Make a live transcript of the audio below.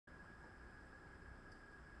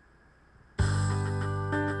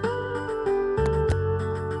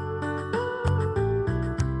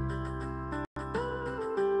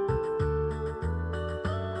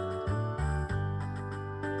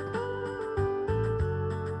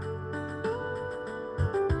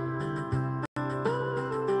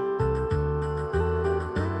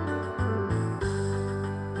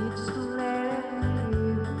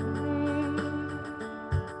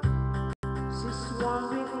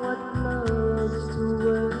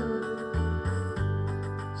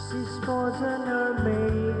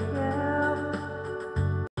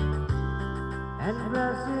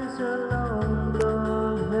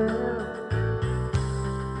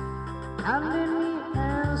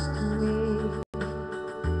asked me,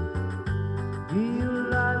 do you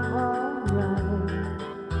look alright?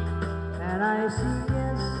 And I said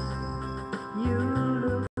yes, you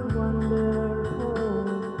look wonderful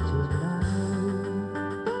tonight.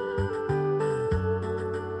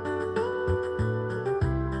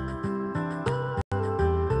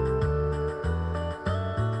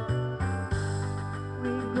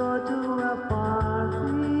 We go to a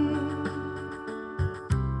party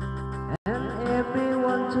and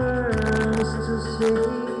everyone turns to see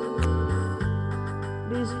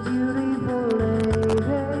this beautiful lady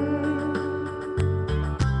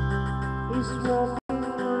is walking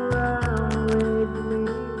around with me,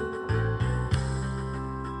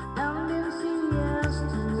 and then she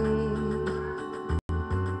asked me,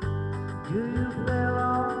 do you feel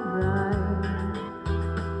alright?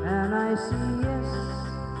 And I say yes,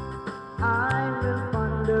 I will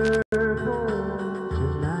wonderful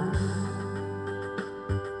tonight.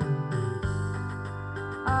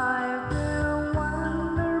 I feel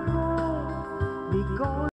wonderful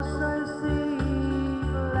because I see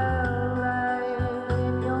love light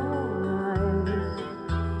in your eyes.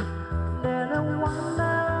 Then I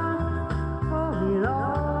wonder for it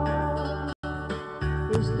all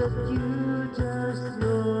is that you just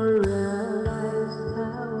don't realize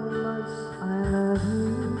how much I love you.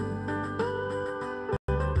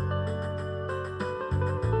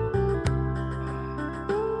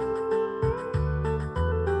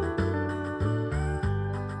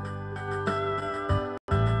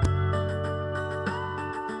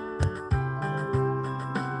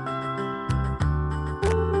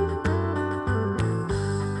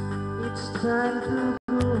 It's time to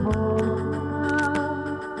go home now,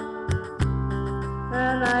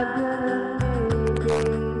 and I've got a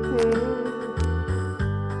aching.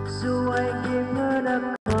 So I give her the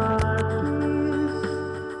car keys,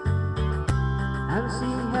 and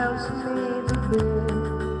she helps me to bed.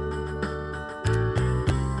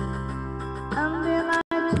 And then I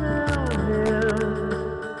tell her,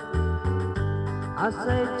 as I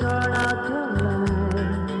turn